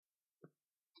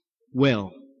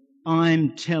Well,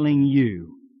 I'm telling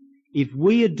you, if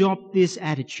we adopt this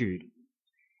attitude,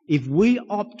 if we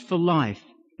opt for life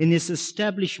in this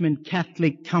establishment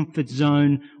Catholic comfort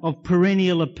zone of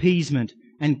perennial appeasement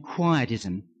and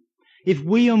quietism, if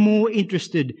we are more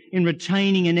interested in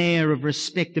retaining an air of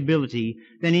respectability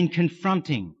than in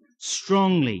confronting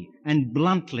strongly and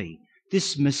bluntly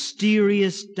this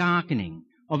mysterious darkening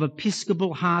of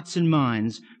episcopal hearts and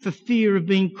minds for fear of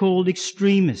being called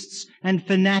extremists and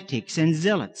fanatics and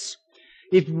zealots,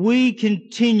 if we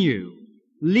continue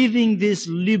living this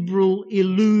liberal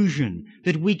illusion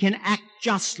that we can act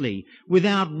justly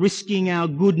without risking our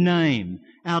good name,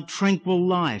 our tranquil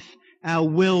life, our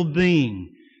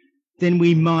well-being, then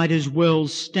we might as well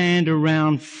stand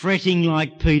around fretting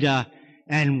like Peter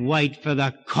and wait for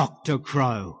the cock to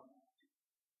crow.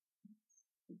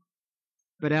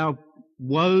 But our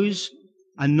woes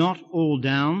are not all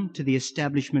down to the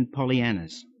establishment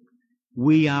Pollyannas.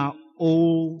 We are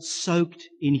all soaked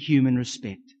in human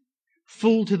respect,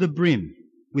 full to the brim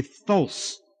with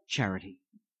false charity.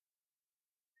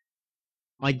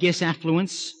 I guess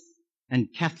affluence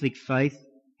and Catholic faith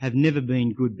have never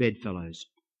been good bedfellows.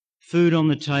 Food on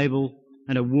the table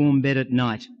and a warm bed at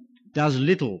night does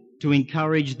little to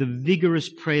encourage the vigorous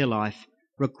prayer life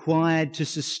required to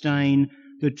sustain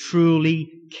the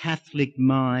truly Catholic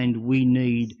mind we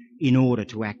need in order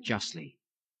to act justly.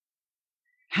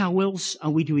 How else are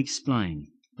we to explain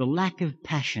the lack of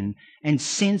passion and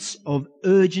sense of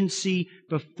urgency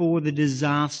before the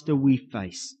disaster we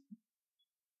face?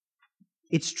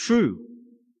 It's true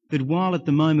that while at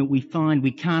the moment we find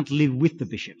we can't live with the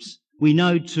bishops, we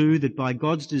know too that by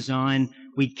God's design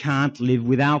we can't live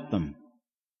without them,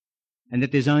 and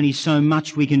that there's only so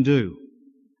much we can do.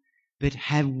 But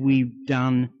have we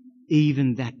done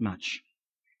even that much?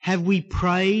 Have we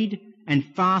prayed and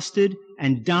fasted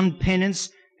and done penance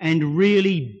and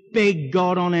really begged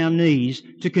God on our knees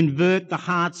to convert the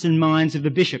hearts and minds of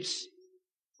the bishops?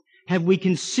 Have we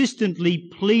consistently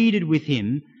pleaded with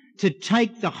him to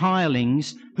take the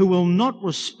hirelings who will not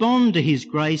respond to his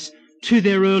grace to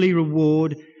their early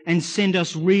reward and send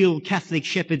us real Catholic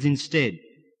shepherds instead?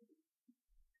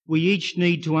 We each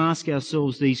need to ask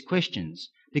ourselves these questions,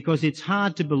 because it's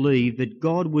hard to believe that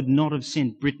God would not have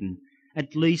sent Britain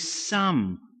at least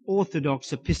some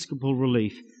orthodox episcopal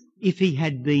relief if he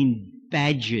had been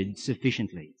badgered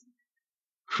sufficiently.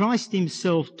 Christ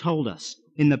himself told us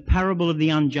in the parable of the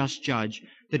unjust judge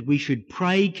that we should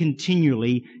pray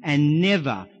continually and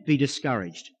never be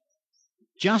discouraged.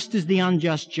 Just as the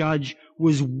unjust judge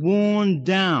was worn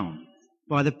down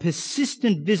by the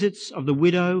persistent visits of the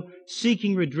widow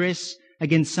seeking redress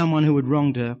against someone who had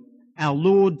wronged her, our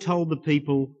Lord told the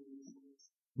people,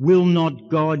 "Will not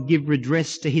God give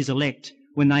redress to his elect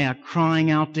when they are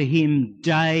crying out to him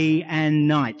day and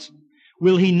night?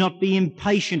 Will he not be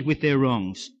impatient with their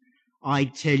wrongs? I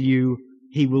tell you,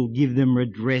 he will give them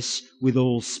redress with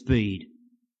all speed."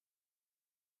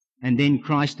 And then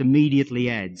Christ immediately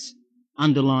adds,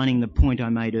 underlining the point I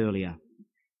made earlier,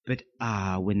 "But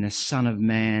when the Son of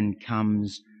Man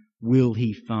comes, will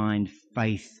he find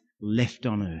faith left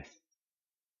on earth?"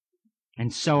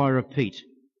 And so I repeat,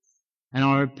 and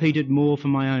I repeat it more for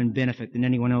my own benefit than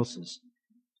anyone else's,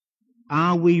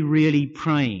 are we really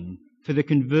praying for the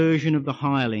conversion of the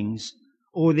hirelings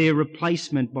or their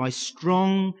replacement by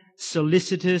strong,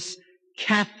 solicitous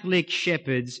Catholic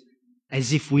shepherds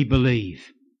as if we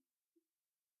believe?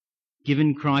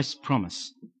 Given Christ's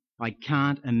promise, I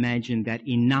can't imagine that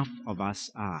enough of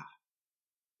us are.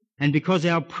 And because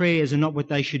our prayers are not what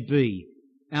they should be,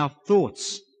 our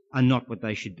thoughts are not what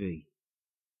they should be.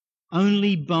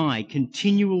 Only by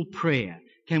continual prayer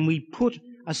can we put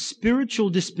a spiritual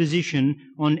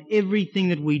disposition on everything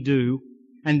that we do,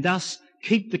 and thus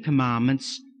keep the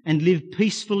commandments and live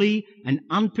peacefully and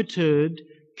unperturbed,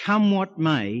 come what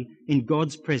may, in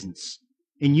God's presence,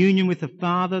 in union with the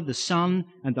Father, the Son,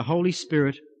 and the Holy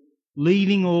Spirit,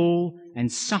 leaving all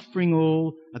and suffering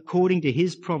all according to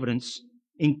his providence,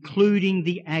 including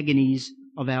the agonies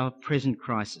of our present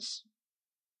crisis.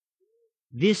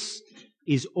 This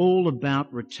is all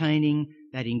about retaining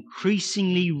that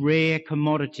increasingly rare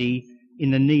commodity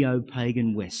in the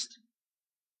neo-pagan West,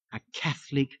 a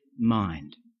Catholic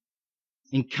mind,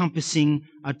 encompassing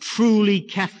a truly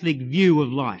Catholic view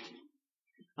of life,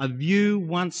 a view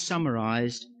once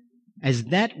summarized as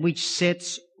that which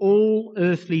sets all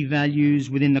earthly values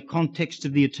within the context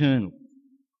of the eternal,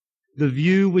 the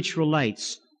view which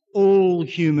relates all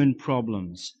human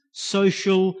problems,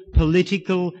 social,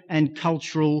 political and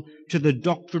cultural, to the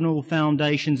doctrinal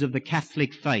foundations of the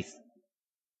Catholic faith,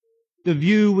 the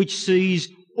view which sees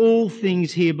all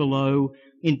things here below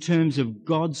in terms of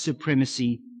God's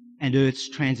supremacy and earth's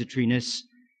transitoriness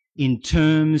in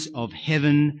terms of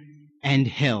heaven and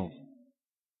hell.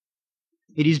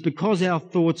 It is because our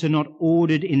thoughts are not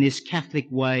ordered in this Catholic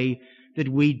way that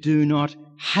we do not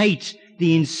hate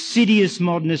the insidious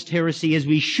modernist heresy as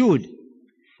we should,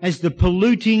 as the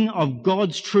polluting of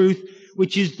God's truth,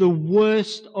 which is the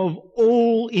worst of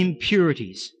all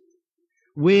impurities.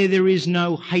 Where there is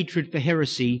no hatred for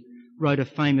heresy, wrote a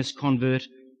famous convert,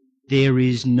 there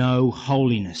is no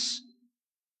holiness.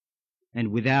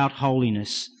 And without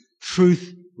holiness,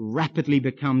 truth rapidly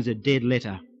becomes a dead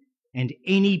letter, and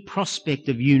any prospect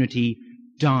of unity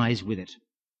dies with it.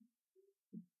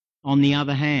 On the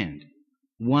other hand,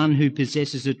 one who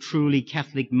possesses a truly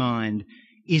Catholic mind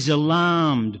is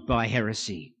alarmed by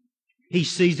heresy. He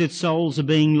sees that souls are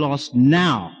being lost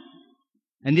now,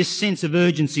 and this sense of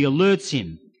urgency alerts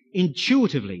him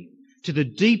intuitively to the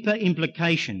deeper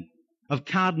implication of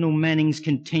Cardinal Manning's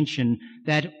contention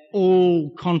that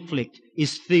all conflict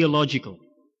is theological.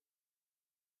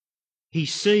 He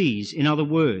sees, in other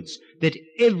words, that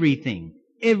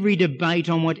every debate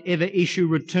on whatever issue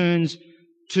returns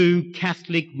to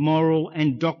Catholic moral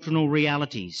and doctrinal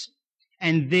realities,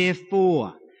 and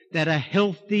therefore that a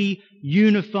healthy,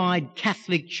 unified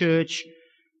Catholic Church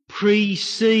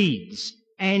precedes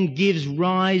and gives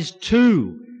rise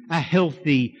to a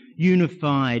healthy,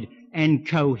 unified and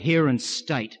coherent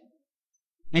state.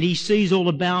 And he sees all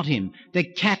about him the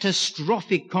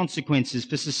catastrophic consequences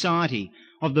for society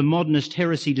of the modernist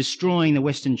heresy destroying the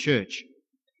Western Church.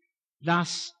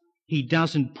 Thus, he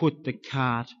doesn't put the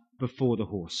cart before the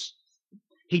horse.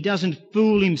 He doesn't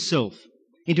fool himself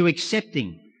into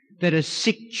accepting that a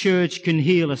sick church can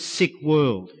heal a sick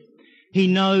world. He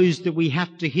knows that we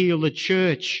have to heal the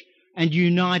church and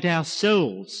unite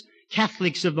ourselves,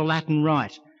 Catholics of the Latin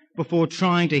Rite, before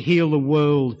trying to heal the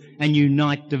world and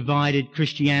unite divided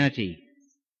Christianity.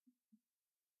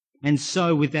 And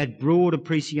so, with that broad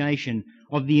appreciation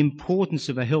of the importance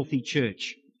of a healthy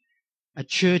church, a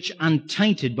church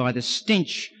untainted by the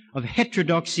stench of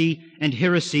heterodoxy and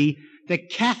heresy, the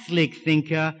Catholic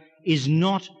thinker is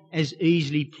not as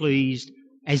easily pleased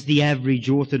as the average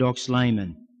Orthodox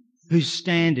layman, whose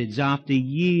standards after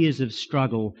years of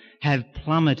struggle have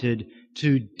plummeted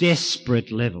to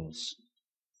desperate levels.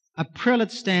 A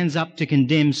prelate stands up to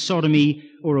condemn sodomy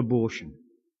or abortion,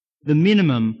 the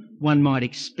minimum one might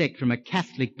expect from a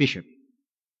Catholic bishop,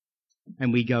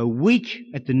 and we go weak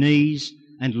at the knees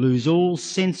and lose all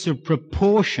sense of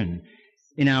proportion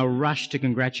in our rush to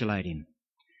congratulate him.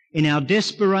 In our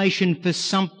desperation for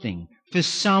something, for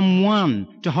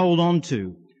someone to hold on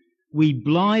to, we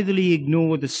blithely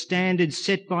ignore the standards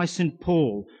set by St.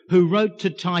 Paul, who wrote to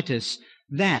Titus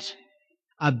that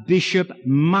a bishop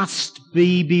must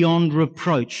be beyond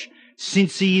reproach,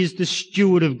 since he is the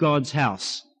steward of God's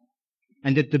house,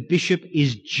 and that the bishop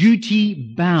is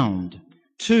duty-bound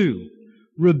to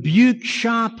rebuke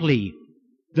sharply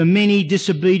the many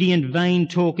disobedient vain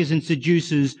talkers and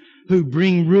seducers who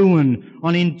bring ruin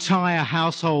on entire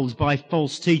households by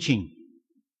false teaching.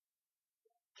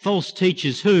 False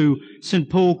teachers who, St.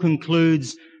 Paul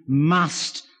concludes,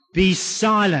 must be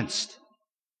silenced.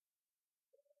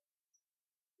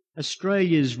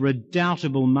 Australia's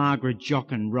redoubtable Margaret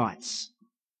Jochen writes,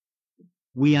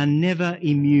 "We are never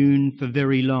immune for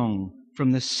very long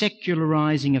from the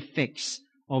secularising effects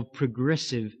of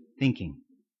progressive thinking.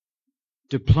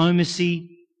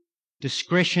 Diplomacy,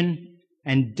 discretion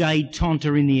and détente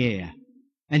are in the air,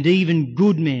 and even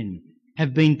good men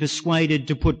have been persuaded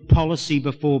to put policy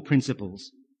before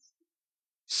principles.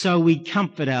 So we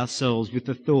comfort ourselves with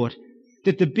the thought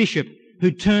that the bishop who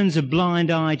turns a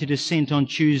blind eye to dissent on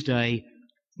Tuesday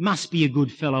must be a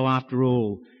good fellow after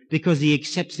all, because he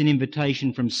accepts an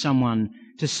invitation from someone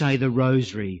to say the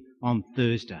rosary on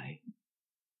Thursday."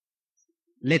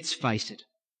 Let's face it,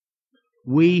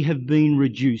 we have been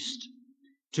reduced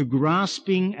to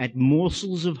grasping at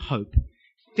morsels of hope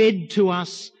fed to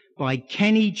us by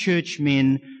canny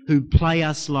churchmen who play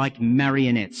us like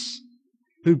marionettes,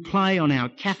 who play on our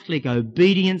Catholic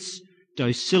obedience,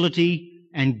 docility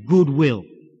and goodwill.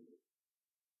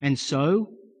 And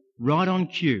so, right on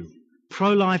cue,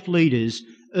 pro-life leaders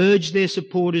urge their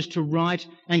supporters to write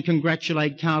and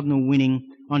congratulate Cardinal Winning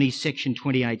on his Section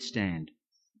 28 stand.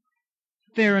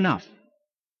 Fair enough.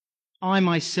 I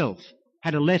myself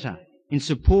had a letter in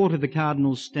support of the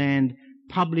Cardinal's stand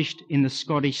published in the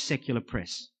Scottish secular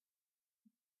press.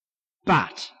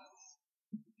 But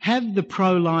have the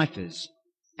pro-lifers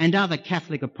and other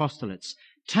Catholic apostolates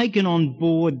taken on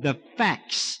board the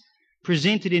facts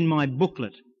presented in my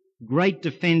booklet, Great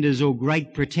Defenders or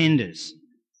Great Pretenders,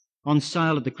 on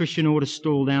sale at the Christian Order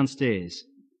stall downstairs,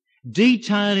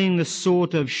 detailing the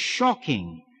sort of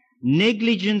shocking,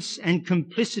 negligence and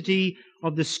complicity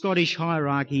of the Scottish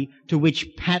hierarchy to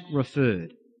which Pat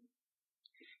referred?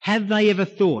 Have they ever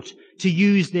thought to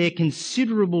use their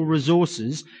considerable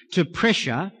resources to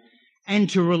pressure and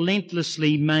to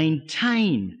relentlessly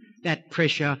maintain that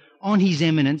pressure on His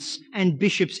Eminence and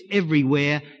bishops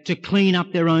everywhere to clean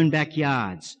up their own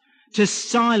backyards, to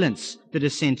silence the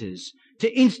dissenters,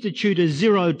 to institute a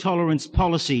zero-tolerance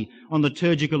policy on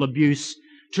liturgical abuse,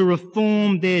 to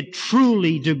reform their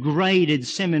truly degraded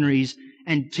seminaries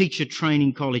and teacher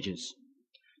training colleges,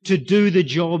 to do the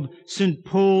job St.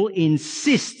 Paul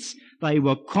insists they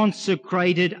were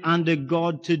consecrated under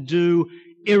God to do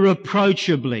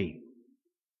irreproachably?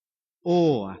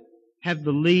 Or have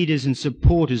the leaders and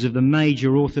supporters of the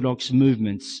major Orthodox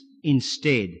movements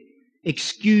instead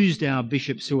excused our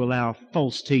bishops who allow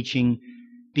false teaching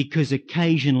because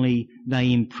occasionally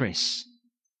they impress,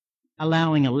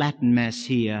 allowing a Latin Mass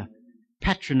here,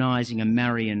 patronising a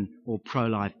Marian or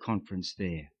pro-life conference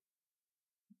there?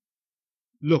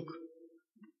 Look,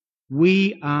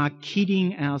 we are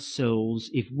kidding ourselves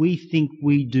if we think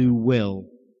we do well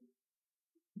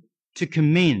to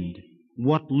commend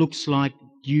what looks like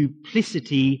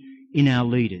duplicity in our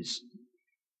leaders.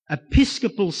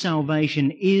 Episcopal salvation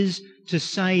is, to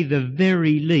say the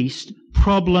very least,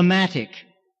 problematic.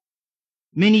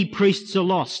 Many priests are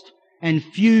lost and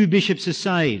few bishops are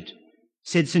saved,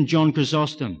 said St. John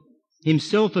Chrysostom,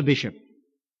 himself a bishop,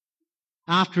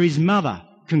 after his mother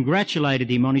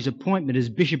congratulated him on his appointment as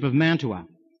Bishop of Mantua.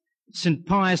 St.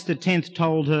 Pius X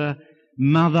told her,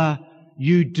 "Mother,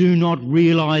 you do not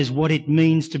realise what it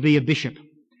means to be a bishop.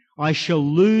 I shall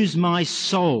lose my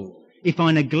soul if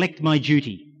I neglect my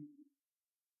duty."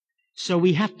 So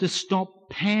we have to stop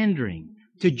pandering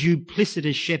to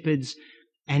duplicitous shepherds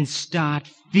and start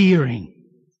fearing.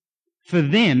 For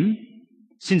them,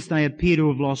 since they appear to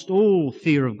have lost all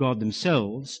fear of God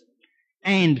themselves,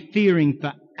 and fearing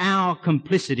for our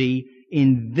complicity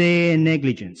in their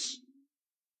negligence.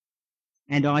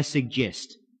 And I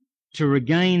suggest, to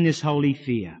regain this holy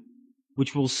fear,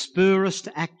 which will spur us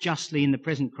to act justly in the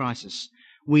present crisis,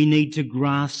 we need to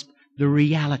grasp the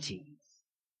reality,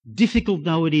 difficult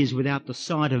though it is without the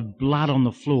sight of blood on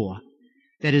the floor,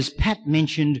 that, as Pat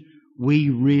mentioned, we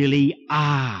really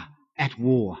are at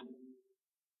war.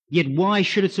 Yet why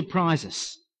should it surprise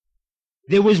us?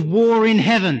 There was war in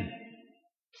heaven.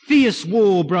 Fierce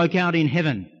war broke out in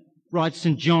heaven, writes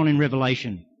St. John in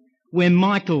Revelation, where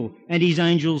Michael and his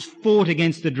angels fought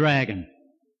against the dragon.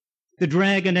 The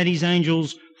dragon and his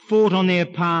angels fought on their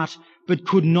part, but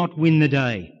could not win the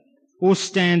day, or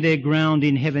stand their ground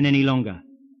in heaven any longer.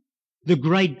 The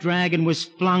great dragon was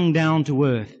flung down to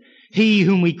earth, he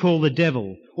whom we call the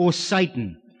devil, or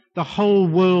Satan, the whole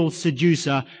world's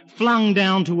seducer, flung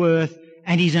down to earth,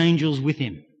 and his angels with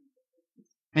him.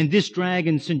 And this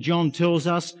dragon, St. John tells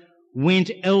us,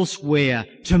 went elsewhere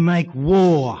to make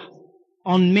war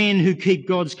on men who keep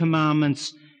God's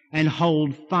commandments and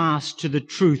hold fast to the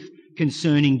truth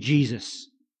concerning Jesus.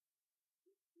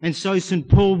 And so St.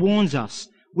 Paul warns us,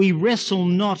 we wrestle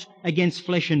not against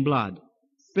flesh and blood,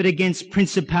 but against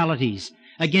principalities,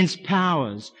 against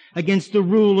powers, against the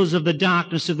rulers of the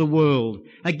darkness of the world,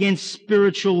 against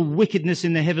spiritual wickedness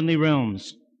in the heavenly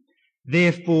realms.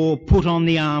 Therefore put on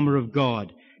the armour of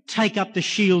God, take up the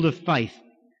shield of faith,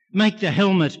 make the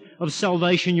helmet of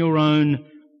salvation your own,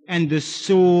 and the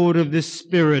sword of the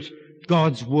Spirit,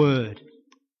 God's word.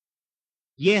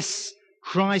 Yes,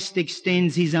 Christ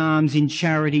extends his arms in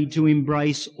charity to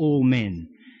embrace all men,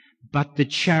 but the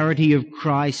charity of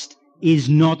Christ is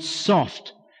not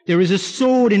soft. There is a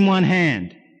sword in one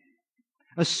hand,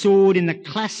 a sword in the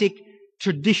classic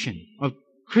tradition of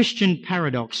Christian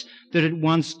paradox that at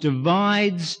once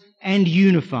divides and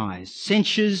unifies,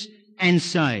 censures and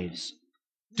saves.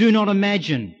 Do not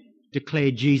imagine,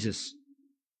 declared Jesus,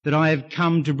 that I have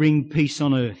come to bring peace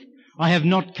on earth. I have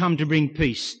not come to bring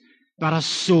peace, but a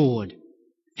sword.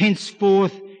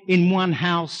 Henceforth, in one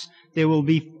house there will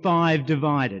be 5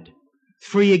 divided,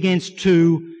 3 against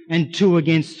 2 and 2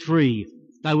 against 3.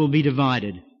 They will be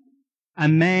divided. A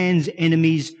man's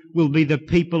enemies will be the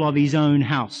people of his own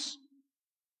house.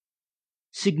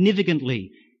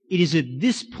 Significantly, it is at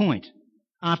this point,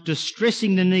 after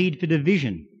stressing the need for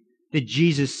division, that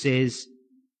Jesus says,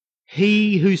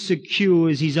 he who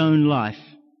secures his own life,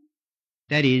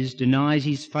 that is, denies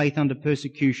his faith under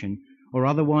persecution or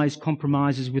otherwise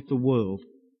compromises with the world,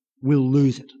 will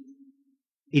lose it.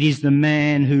 It is the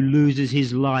man who loses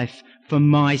his life for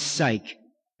my sake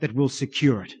that will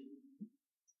secure it.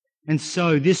 And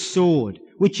so this sword,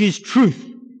 which is truth,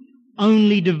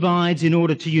 only divides in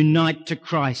order to unite to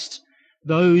Christ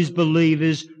those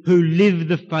believers who live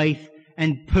the faith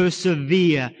and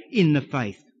persevere in the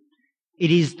faith.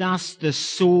 It is thus the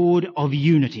sword of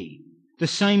unity, the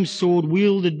same sword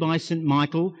wielded by St.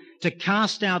 Michael to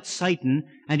cast out Satan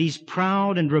and his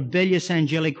proud and rebellious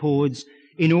angelic hordes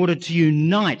in order to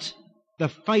unite the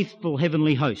faithful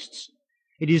heavenly hosts.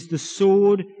 It is the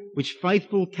sword which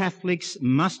faithful Catholics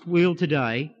must wield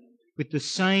today with the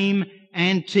same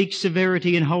antique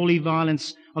severity and holy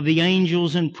violence of the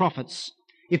angels and prophets,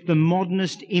 if the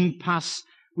modernist impasse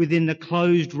within the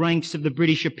closed ranks of the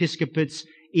British episcopates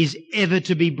is ever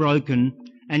to be broken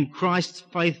and Christ's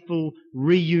faithful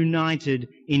reunited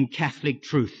in Catholic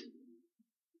truth.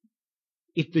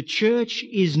 If the Church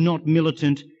is not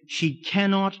militant, she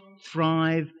cannot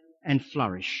thrive and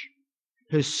flourish.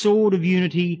 Her sword of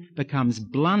unity becomes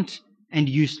blunt and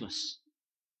useless.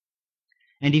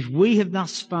 And if we have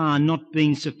thus far not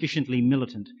been sufficiently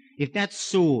militant, if that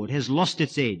sword has lost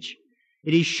its edge,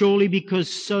 it is surely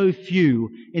because so few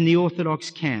in the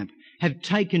Orthodox camp have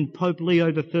taken Pope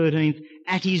Leo XIII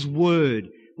at his word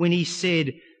when he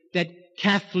said that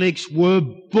Catholics were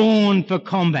born for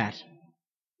combat,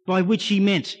 by which he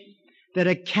meant that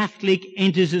a Catholic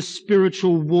enters a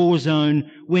spiritual war zone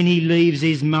when he leaves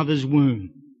his mother's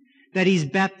womb, that his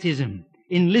baptism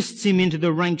enlists him into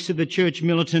the ranks of the Church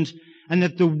militant, and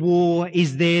that the war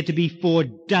is there to be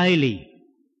fought daily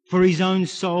for his own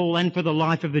soul and for the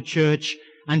life of the Church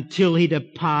until he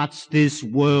departs this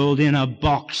world in a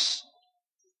box.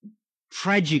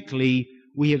 Tragically,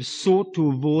 we have sought to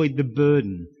avoid the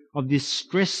burden of this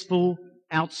stressful,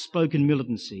 outspoken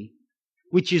militancy,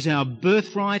 which is our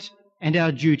birthright and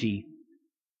our duty,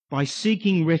 by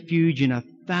seeking refuge in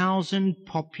 1,000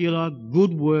 popular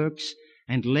good works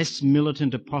and less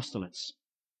militant apostolates.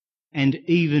 And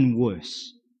even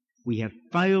worse, we have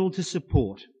failed to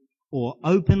support or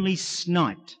openly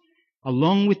sniped,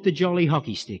 along with the jolly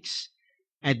hockey sticks,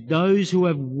 at those who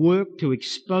have worked to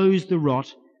expose the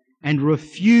rot and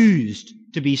refused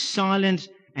to be silent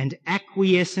and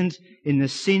acquiescent in the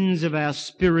sins of our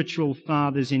spiritual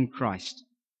fathers in Christ.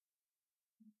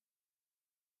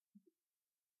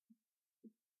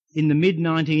 In the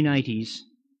mid-1980s,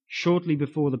 shortly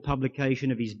before the publication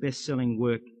of his best-selling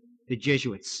work, The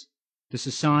Jesuits, The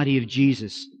Society of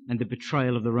Jesus and the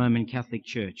Betrayal of the Roman Catholic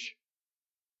Church,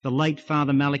 the late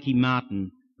Father Malachi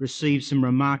Martin received some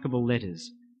remarkable letters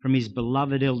from his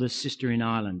beloved elder sister in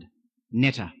Ireland,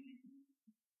 Netta,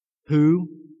 who,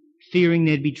 fearing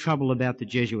there'd be trouble about the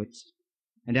Jesuits,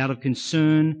 and out of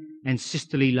concern and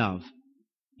sisterly love,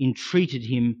 entreated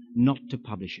him not to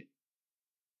publish it.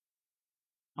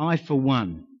 I, for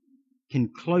one, can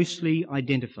closely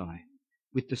identify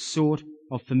with the sort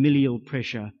of familial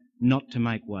pressure not to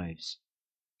make waves,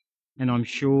 and I'm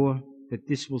sure that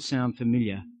this will sound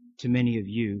familiar to many of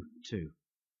you too.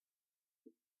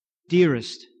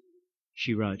 Dearest,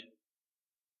 she wrote,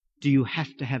 do you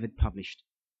have to have it published?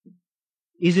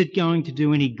 Is it going to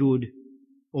do any good,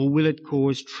 or will it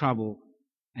cause trouble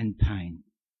and pain?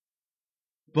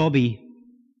 Bobby,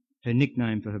 her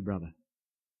nickname for her brother.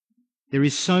 There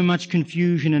is so much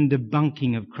confusion and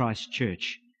debunking of Christ's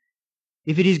church.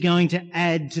 If it is going to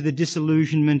add to the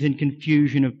disillusionment and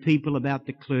confusion of people about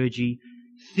the clergy,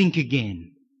 think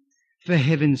again. For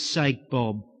heaven's sake,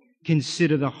 Bob,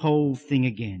 consider the whole thing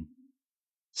again.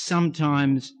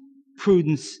 Sometimes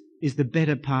prudence is the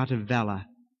better part of valour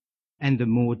and the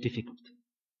more difficult.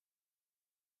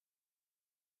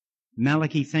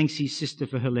 Malachi thanks his sister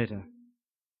for her letter,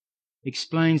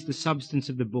 explains the substance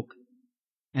of the book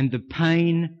and the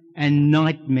pain and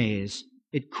nightmares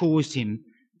it caused him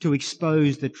to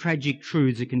expose the tragic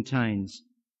truths it contains,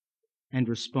 and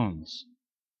responds,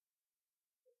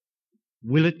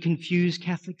 will it confuse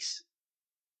Catholics?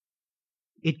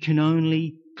 It can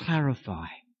only clarify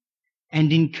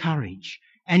and encourage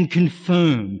and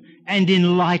confirm and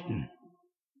enlighten.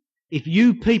 If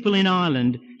you people in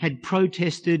Ireland had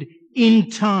protested in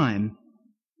time,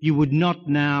 you would not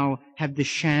now have the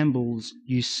shambles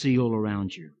you see all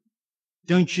around you.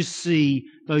 Don't you see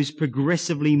those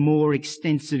progressively more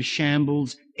extensive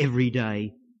shambles every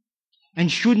day?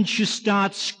 And shouldn't you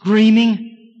start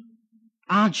screaming?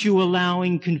 Aren't you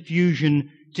allowing confusion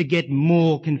to get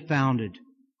more confounded?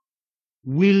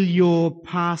 Will your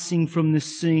passing from the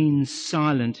scene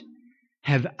silent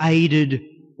have aided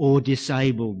or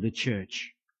disabled the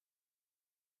church?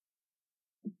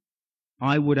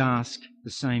 I would ask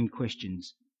the same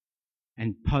questions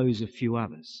and pose a few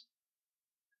others.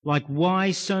 Like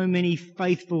why so many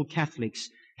faithful Catholics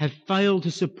have failed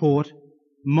to support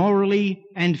morally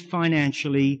and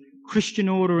financially Christian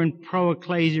order and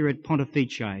pro-ecclesia at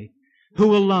Pontifice,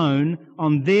 who alone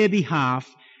on their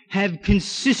behalf have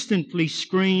consistently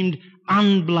screamed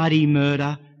unbloody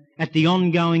murder at the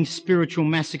ongoing spiritual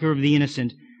massacre of the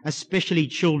innocent, especially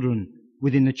children,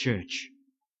 within the church.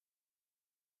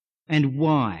 And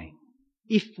why,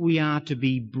 if we are to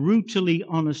be brutally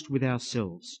honest with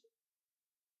ourselves,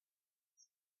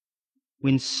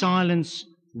 when silence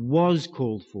was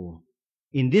called for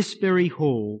in this very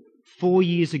hall 4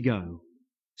 years ago,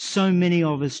 so many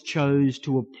of us chose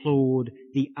to applaud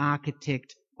the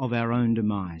architect of our own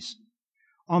demise.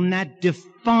 On that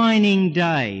defining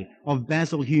day of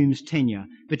Basil Hume's tenure,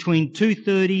 between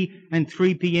 2:30 and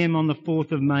 3 p.m. on the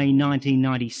 4th of May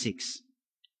 1996,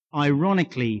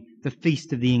 ironically the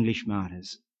Feast of the English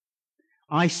Martyrs,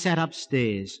 I sat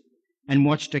upstairs and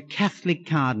watched a Catholic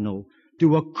cardinal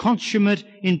do a consummate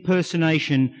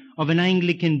impersonation of an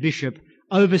Anglican bishop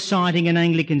oversighting an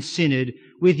Anglican synod,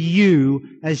 with you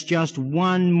as just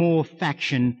one more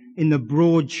faction in the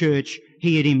broad church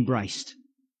he had embraced.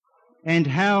 And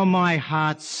how my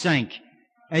heart sank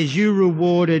as you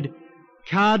rewarded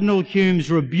Cardinal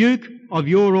Hume's rebuke of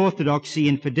your orthodoxy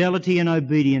in fidelity and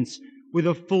obedience with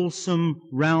a fulsome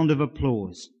round of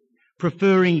applause,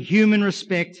 preferring human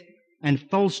respect and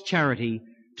false charity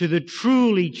to the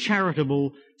truly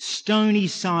charitable, stony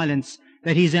silence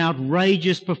that his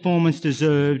outrageous performance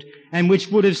deserved, and which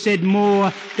would have said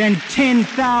more than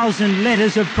 10,000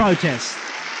 letters of protest.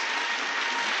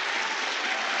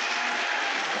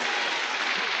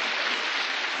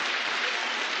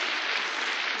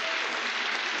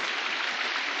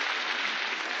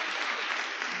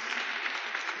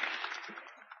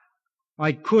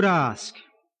 I could ask,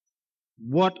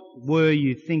 what were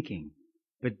you thinking?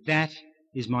 But that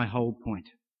is my whole point.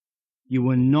 You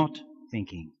were not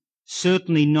thinking.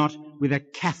 Certainly not with a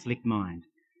Catholic mind.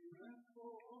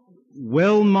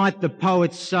 Well might the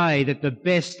poets say that the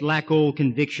best lack all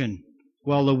conviction,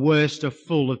 while the worst are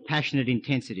full of passionate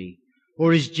intensity.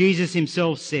 Or as Jesus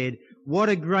himself said, what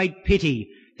a great pity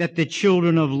that the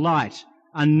children of light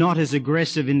are not as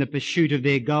aggressive in the pursuit of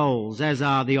their goals as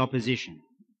are the opposition.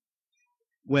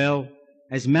 Well,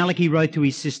 as Malachi wrote to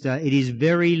his sister, it is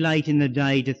very late in the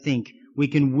day to think we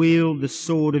can wield the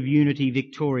sword of unity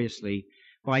victoriously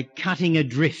by cutting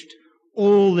adrift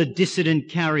all the dissident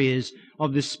carriers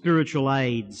of the spiritual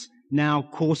aids now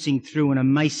coursing through and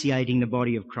emaciating the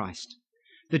body of Christ.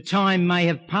 The time may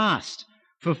have passed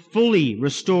for fully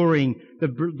restoring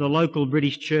the local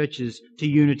British churches to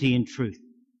unity and truth.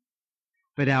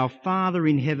 But our Father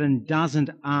in heaven doesn't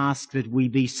ask that we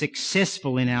be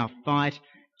successful in our fight,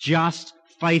 just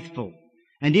faithful.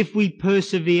 And if we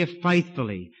persevere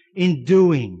faithfully in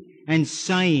doing and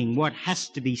saying what has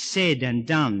to be said and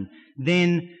done,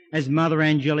 then, as Mother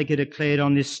Angelica declared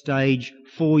on this stage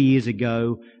 4 years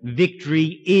ago,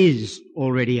 victory is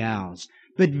already ours.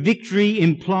 But victory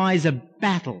implies a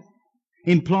battle,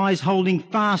 implies holding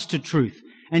fast to truth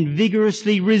and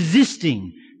vigorously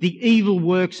resisting the evil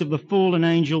works of the fallen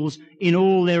angels in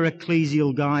all their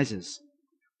ecclesial guises.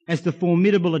 As the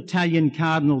formidable Italian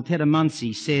Cardinal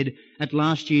Teddamanzi said at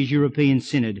last year's European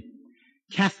Synod,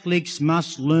 Catholics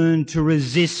must learn to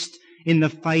resist in the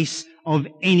face of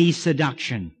any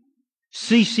seduction,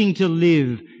 ceasing to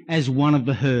live as one of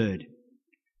the herd.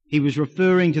 He was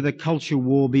referring to the culture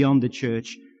war beyond the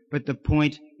church, but the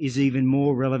point is even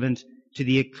more relevant to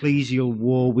the ecclesial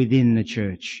war within the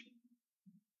church.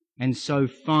 And so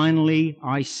finally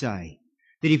I say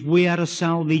that if we are to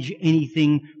salvage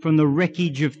anything from the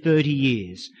wreckage of 30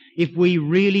 years, if we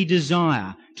really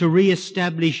desire to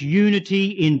re-establish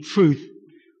unity in truth,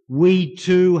 we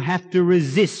too have to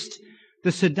resist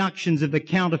the seductions of the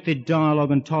counterfeit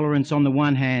dialogue and tolerance on the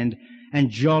one hand, and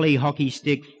jolly hockey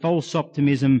stick, false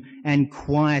optimism and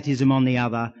quietism on the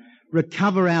other,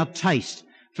 recover our taste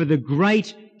for the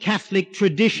great Catholic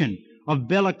tradition of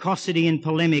bellicosity and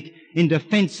polemic in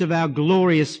defence of our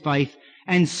glorious faith,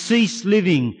 and cease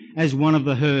living as one of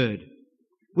the herd.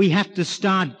 We have to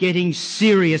start getting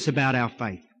serious about our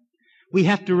faith. We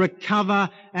have to recover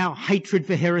our hatred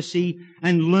for heresy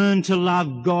and learn to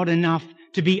love God enough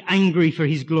to be angry for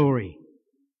his glory.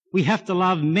 We have to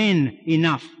love men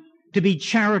enough to be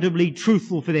charitably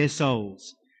truthful for their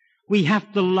souls. We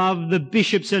have to love the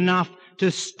bishops enough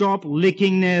to stop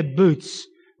licking their boots,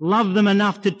 love them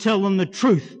enough to tell them the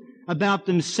truth about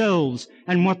themselves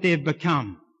and what they've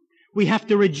become. We have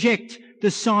to reject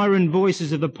the siren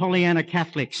voices of the Pollyanna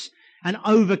Catholics and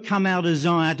overcome our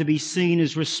desire to be seen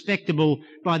as respectable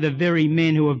by the very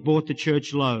men who have brought the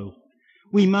church low.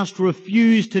 We must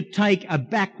refuse to take a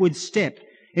backward step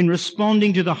in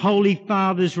responding to the Holy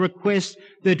Father's request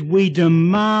that we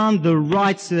demand the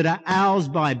rights that are ours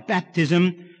by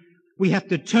baptism. We have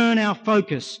to turn our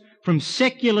focus from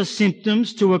secular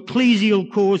symptoms to ecclesial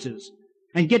causes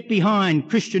and get behind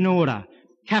Christian order,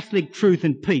 Catholic truth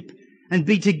and peep, and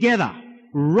be together,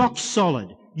 rock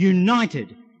solid,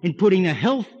 united in putting the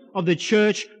health of the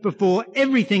church before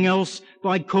everything else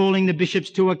by calling the bishops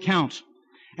to account.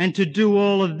 And to do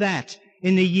all of that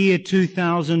in the year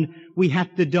 2000, we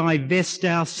have to divest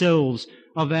ourselves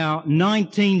of our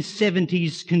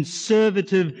 1970s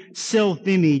conservative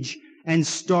self-image and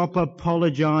stop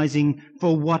apologising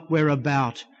for what we're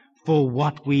about, for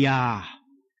what we are.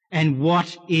 And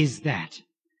what is that?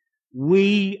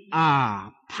 We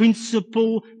are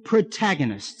principal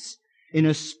protagonists in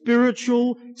a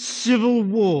spiritual civil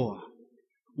war.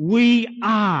 We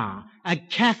are a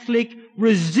Catholic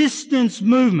resistance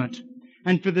movement.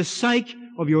 And for the sake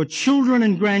of your children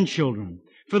and grandchildren,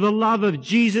 for the love of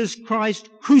Jesus Christ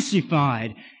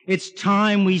crucified, it's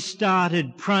time we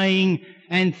started praying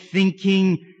and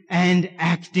thinking and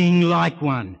acting like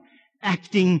one,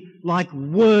 acting like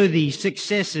worthy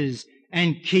successors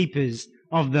and keepers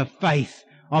of the faith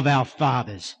of our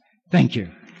fathers. Thank you.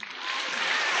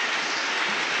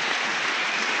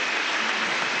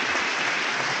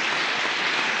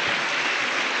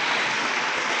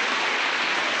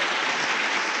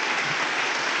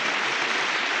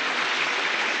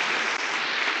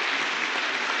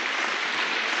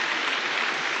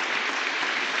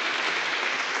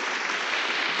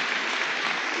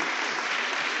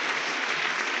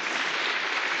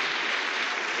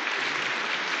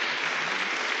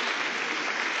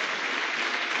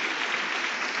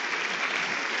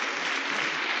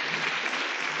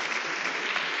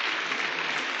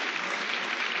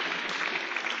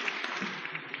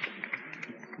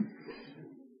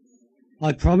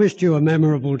 I promised you a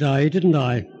memorable day, didn't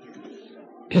I?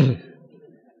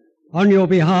 On your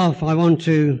behalf, I want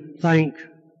to thank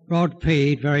Rod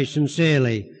Pead very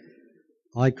sincerely.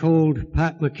 I called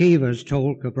Pat McKeever's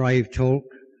talk a brave talk.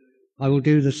 I will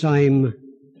do the same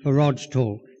for Rod's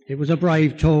talk. It was a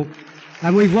brave talk,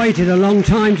 and we've waited a long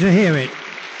time to hear it.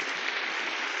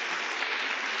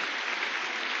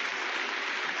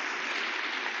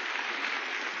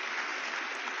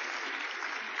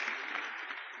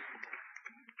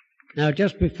 Now,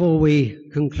 just before we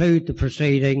conclude the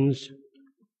proceedings,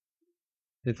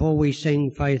 before we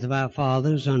sing Faith of Our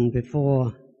Fathers, and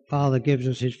before Father gives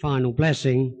us his final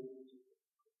blessing,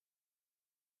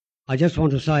 I just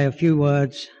want to say a few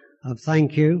words of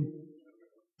thank you.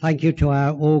 Thank you to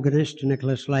our organist,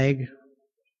 Nicholas Legg.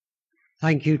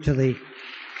 Thank you to the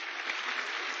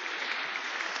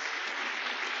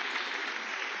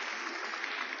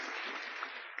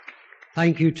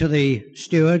Thank you to the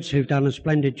stewards who've done a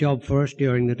splendid job for us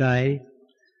during the day,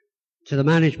 to the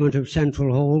management of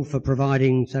Central Hall for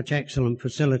providing such excellent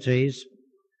facilities,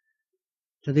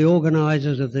 to the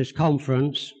organisers of this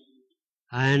conference,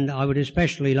 and I would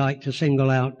especially like to single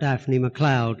out Daphne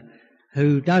MacLeod,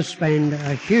 who does spend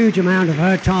a huge amount of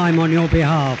her time on your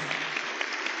behalf.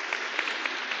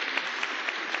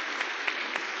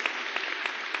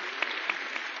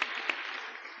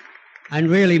 And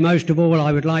really, most of all,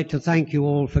 I would like to thank you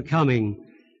all for coming,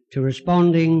 to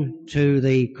responding to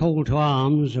the call to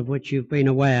arms of which you've been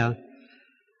aware,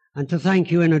 and to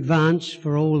thank you in advance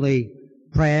for all the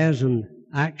prayers and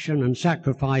action and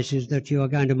sacrifices that you are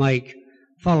going to make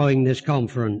following this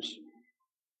conference.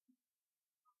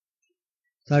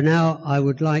 So now I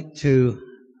would like to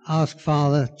ask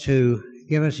Father to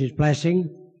give us his blessing,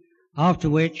 after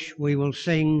which we will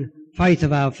sing Faith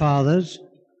of Our Fathers.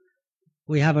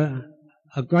 We have a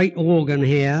great organ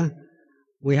here.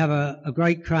 We have a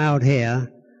great crowd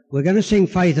here. We're going to sing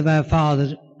Faith of Our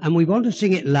Fathers, and we want to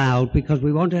sing it loud because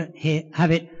we want to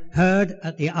have it heard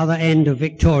at the other end of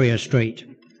Victoria Street.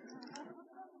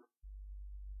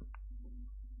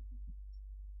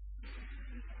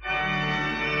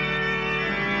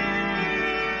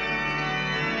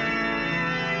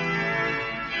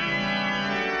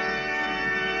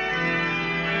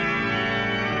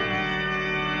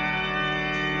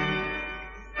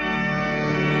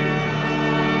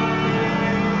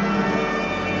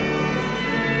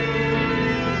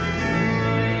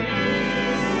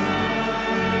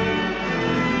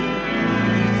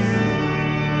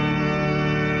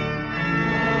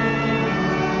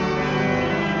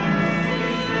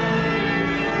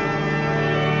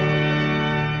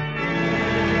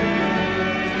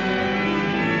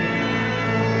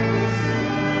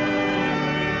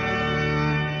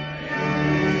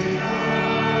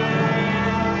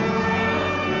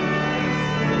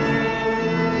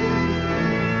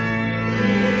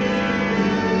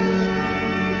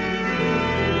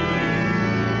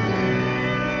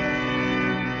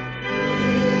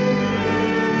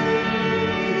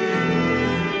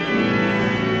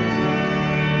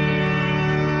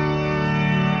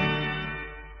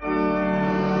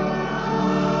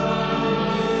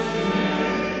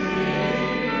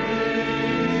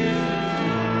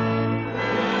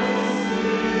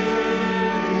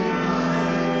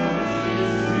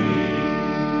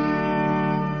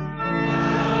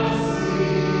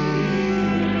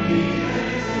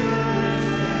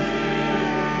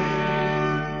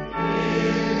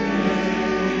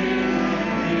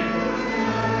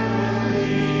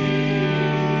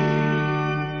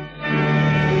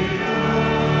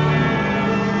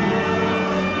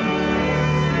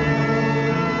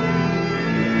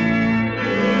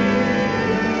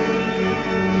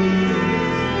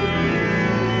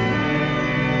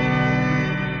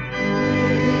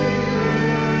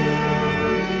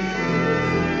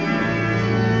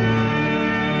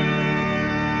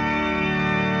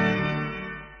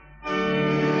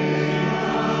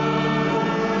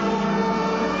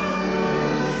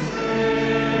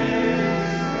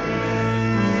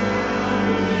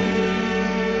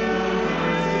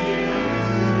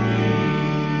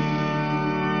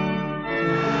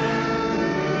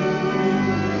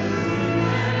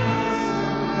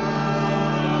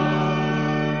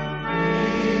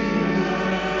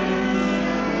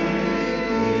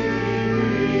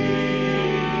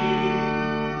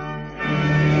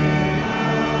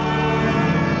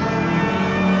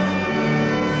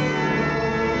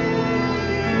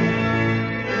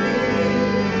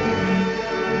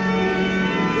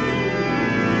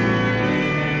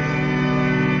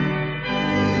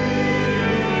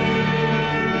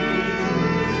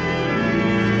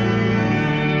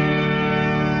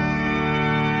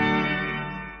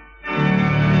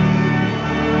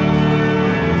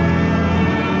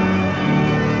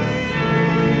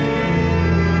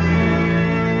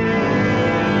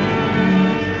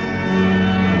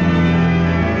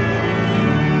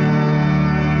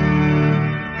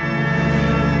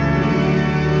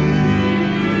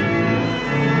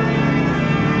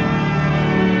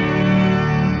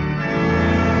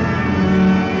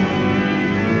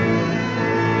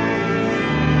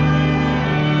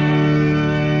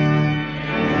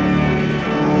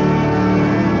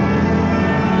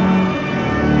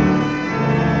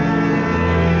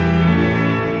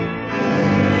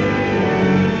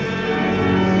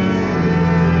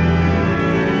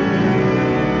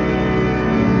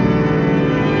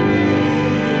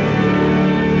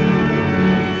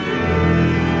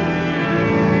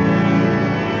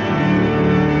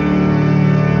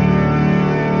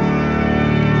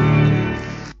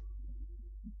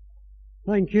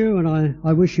 Thank you, and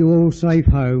I wish you all safe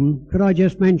home. Could I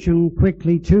just mention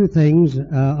quickly two things?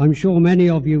 I'm sure many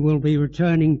of you will be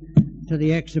returning to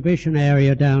the exhibition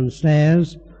area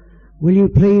downstairs. Will you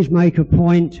please make a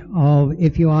point of,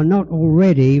 if you are not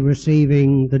already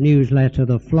receiving the newsletter,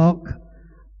 The Flock,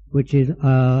 which is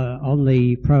on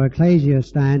the Pro Ecclesia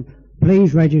stand,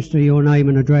 please register your name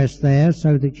and address there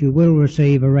so that you will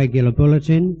receive a regular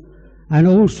bulletin. And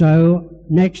also,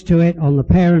 next to it on the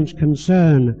Parents'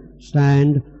 Concern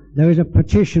stand, there is a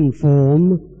petition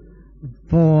form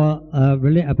for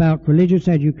about religious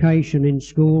education in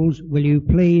schools. Will you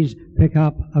please pick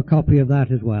up a copy of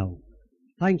that as well?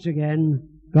 Thanks again.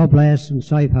 God bless and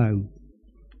safe home.